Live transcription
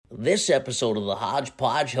This episode of the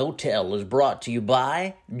Hodgepodge Hotel is brought to you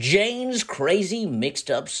by Jane's Crazy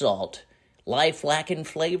Mixed Up Salt. Life lacking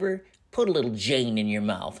flavor? Put a little Jane in your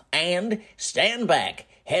mouth. And stand back,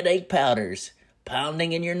 headache powders.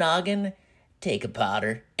 Pounding in your noggin? Take a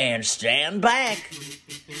powder and stand back.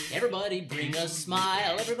 Everybody bring a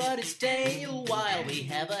smile, everybody stay a while. We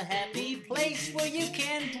have a happy place where you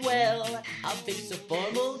can dwell. I'll fix a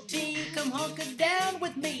formal tea, come hunker down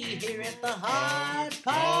with me here at the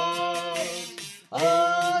Hodgepodge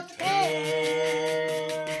Hotel.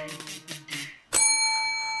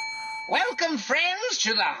 Welcome, friends,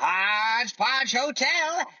 to the Hodgepodge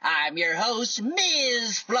Hotel. I'm your host,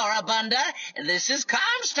 Ms. Floribunda. This is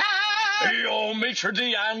Comstock. Yo, Maitre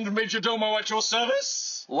D' and Major Domo at your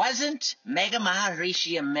service. Wasn't Mega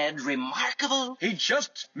Maharishi Ahmed remarkable? He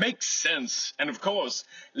just makes sense. And of course,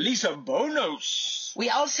 Lisa Bonos.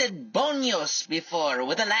 We all said Bonos before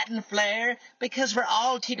with a Latin flair because we're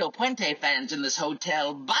all Tito Puente fans in this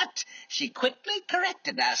hotel, but she quickly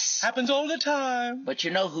corrected us. Happens all the time. But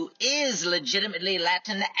you know who is legitimately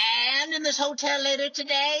Latin and in this hotel later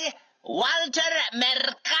today? Walter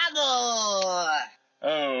Mercado.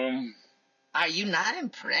 Are you not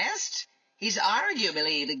impressed? He's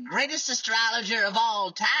arguably the greatest astrologer of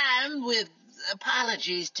all time, with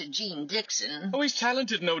apologies to Gene Dixon. Oh, he's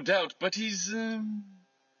talented, no doubt, but he's,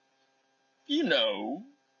 you know.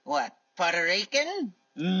 What, Puerto Rican?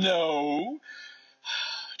 No.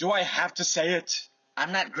 Do I have to say it?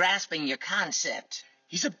 I'm not grasping your concept.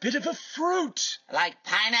 He's a bit of a fruit. Like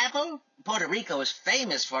pineapple? Puerto Rico is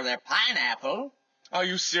famous for their pineapple. Are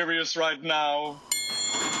you serious right now?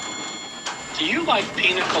 Do you like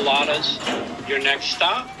pina coladas? Your next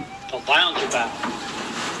stop, the Loungeabout.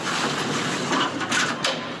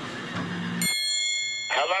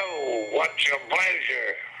 Hello, what's your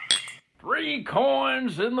pleasure? 3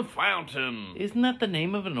 coins in the fountain. Isn't that the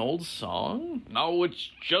name of an old song? No, it's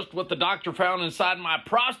just what the doctor found inside my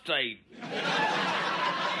prostate.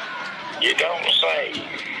 You don't say.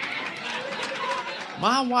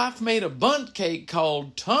 My wife made a bundt cake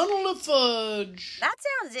called Tunnel of Fudge. That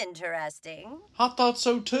sounds interesting. I thought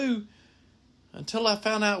so too, until I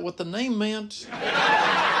found out what the name meant. Isn't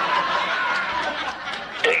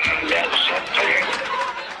that something?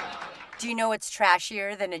 Do you know what's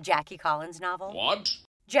trashier than a Jackie Collins novel? What?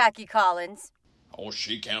 Jackie Collins. Oh,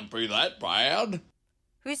 she can't be that bad.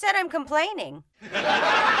 Who said I'm complaining? I'll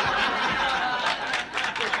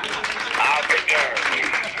be darned.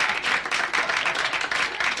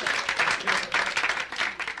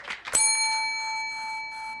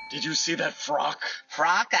 Did you see that frock?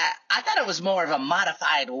 Frock? I thought it was more of a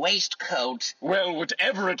modified waistcoat. Well,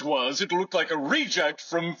 whatever it was, it looked like a reject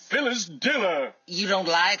from Phyllis Diller. You don't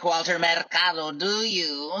like Walter Mercado, do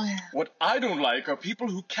you? What I don't like are people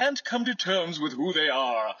who can't come to terms with who they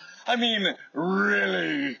are. I mean,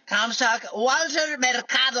 really. Comstock, Walter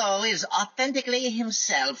Mercado is authentically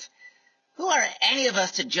himself. Who are any of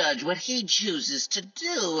us to judge what he chooses to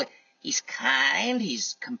do? He's kind,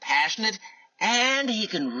 he's compassionate, and he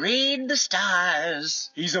can read the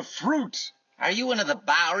stars. He's a fruit. Are you one of the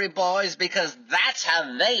Bowery Boys? Because that's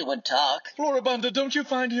how they would talk. Floribunda, don't you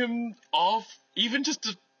find him off, even just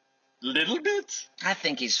a little bit? I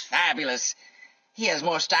think he's fabulous. He has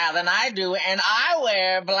more style than I do, and I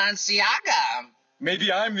wear Balenciaga.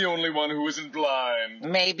 Maybe I'm the only one who isn't blind.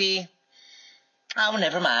 Maybe. Oh,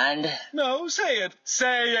 never mind. No, say it.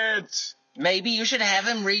 Say it. Maybe you should have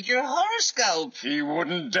him read your horoscope. He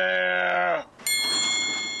wouldn't dare.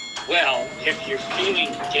 Well, if you're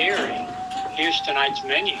feeling daring, here's tonight's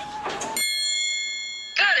menu.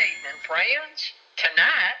 Good evening, friends.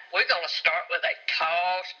 Tonight, we're going to start with a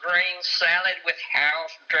tossed green salad with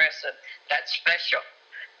house dressing. That's special.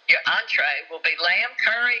 Your entree will be lamb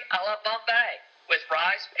curry a la Bombay with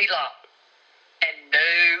rice pilaf and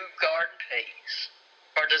new garden peas.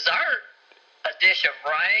 For dessert, a dish of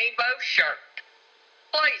rainbow sherbet.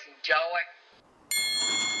 Please enjoy.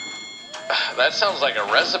 That sounds like a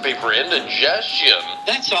recipe for indigestion.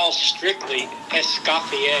 That's all strictly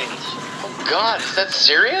escoffiers. Oh, God, is that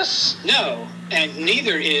serious? No, and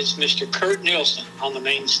neither is Mr. Kurt Nielsen on the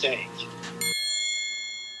main stage.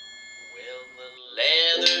 Well, the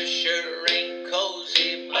leather sure ain't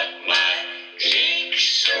cozy, but my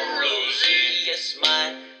cheeks are rosy. Yes,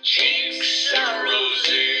 my cheeks are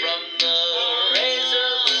rosy from the rays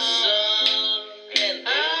of the sun. And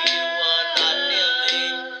though you are not near me,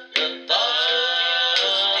 the thoughts of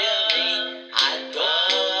you still me. I don't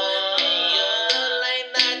go in the other lane,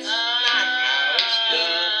 that's not how it's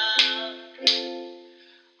done.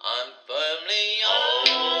 I'm firmly on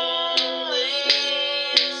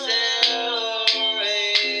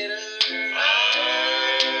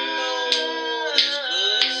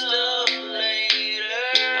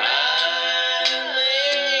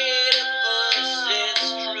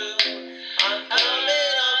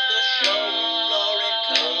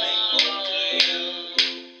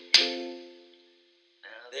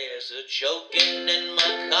There's a choking in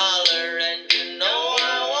my collar, and you know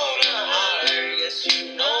I wanna holler. Yes,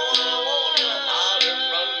 you know I wanna holler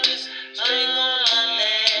from this string on my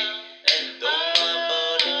neck. And though my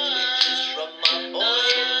body twitches from my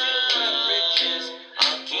forehead to my britches,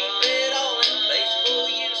 I'll keep it all in place for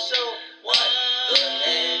you, so what the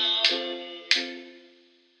heck?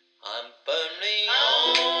 I'm firmly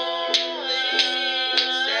on the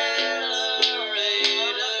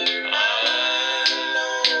accelerator. I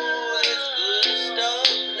know there's good stuff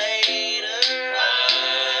later. I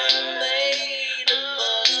made a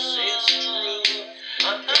fuss, it's true.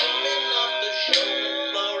 I'm coming off the showroom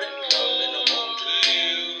floor and coming home to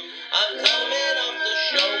you. I'm coming off the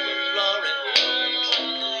showroom floor and coming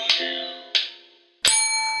home to you.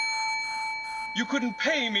 You couldn't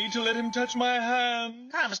pay me to let him touch my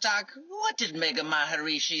hand. Comstock, what did Mega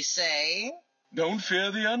Maharishi say? Don't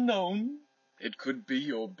fear the unknown. It could be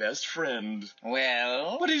your best friend.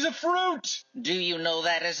 Well, But he's a fruit! do you know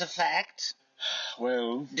that as a fact?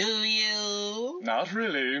 Well, Do you? not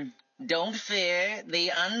really. Don't fear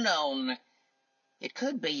the unknown. It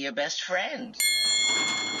could be your best friend.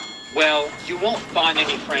 Well, you won't find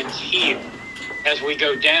any friends here as we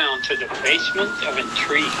go down to the basement of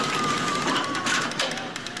intrigue.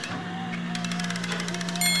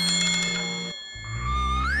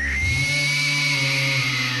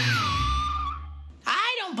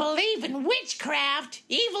 I don't believe in witchcraft,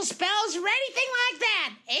 evil spells, or anything like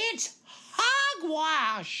that. It's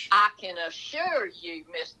hogwash. I can assure you,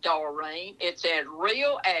 Miss Doreen, it's as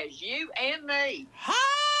real as you and me. Hogwash.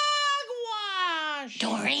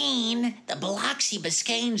 Doreen, the Biloxi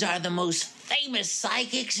Biscaynes are the most famous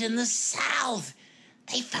psychics in the South.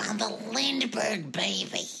 They found the Lindbergh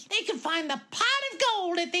baby. They could find the pot of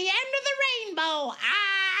gold at the end of the rainbow.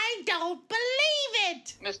 I don't believe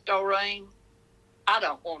it. Miss Doreen, I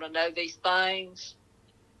don't want to know these things.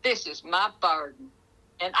 This is my burden,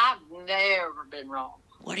 and I've never been wrong.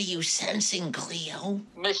 What are you sensing, Cleo?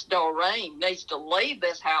 Miss Doreen needs to leave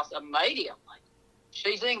this house immediately.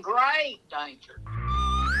 She's in great danger.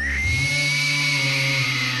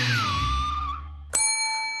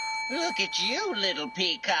 Look at you, little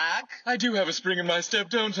peacock. I do have a spring in my step,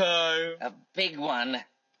 don't I? A big one.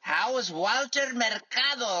 How is Walter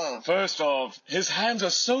Mercado? First off, his hands are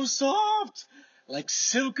so soft, like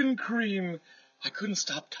silken cream. I couldn't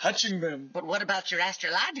stop touching them. But what about your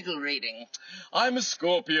astrological reading? I'm a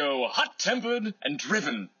Scorpio, hot-tempered and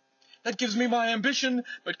driven. That gives me my ambition,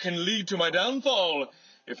 but can lead to my downfall,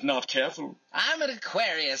 if not careful. I'm an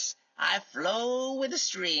Aquarius. I flow with the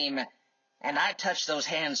stream. And I touch those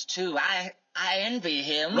hands, too. I envy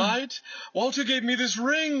him. Right? Walter gave me this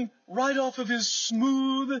ring right off of his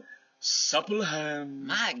smooth, supple hand.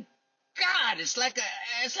 My God, it's like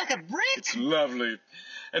a brick. It's lovely.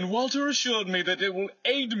 And Walter assured me that it will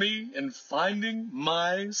aid me in finding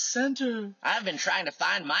my center. I've been trying to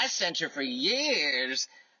find my center for years.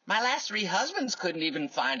 My last 3 husbands couldn't even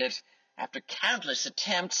find it. After countless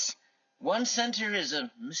attempts, one center is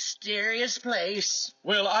a mysterious place.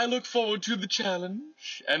 Well, I look forward to the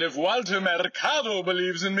challenge. And if Walter Mercado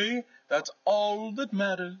believes in me, that's all that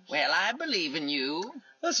matters. Well, I believe in you.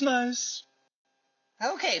 That's nice.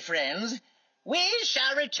 Okay, friends. We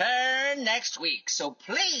shall return next week, so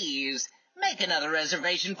please make another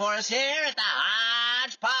reservation for us here at the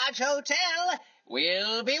Hodgepodge Hotel.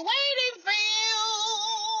 We'll be waiting for you.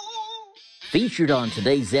 Featured on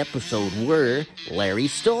today's episode were Larry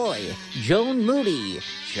Stoy, Joan Moody,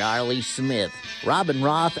 Charlie Smith, Robin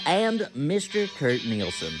Roth, and Mr. Kurt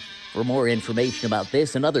Nielsen. For more information about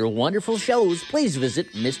this and other wonderful shows, please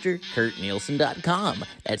visit MrKurtNielsen.com.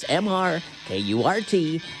 That's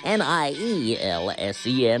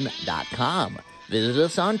MrKurtNielsen.com. Visit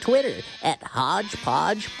us on Twitter at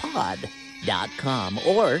HodgepodgePod.com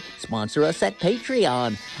or sponsor us at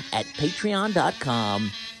Patreon at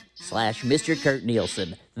patreon.com/Mr. Kurt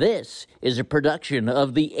Nielsen. This is a production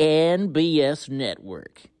of the NBS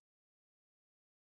Network.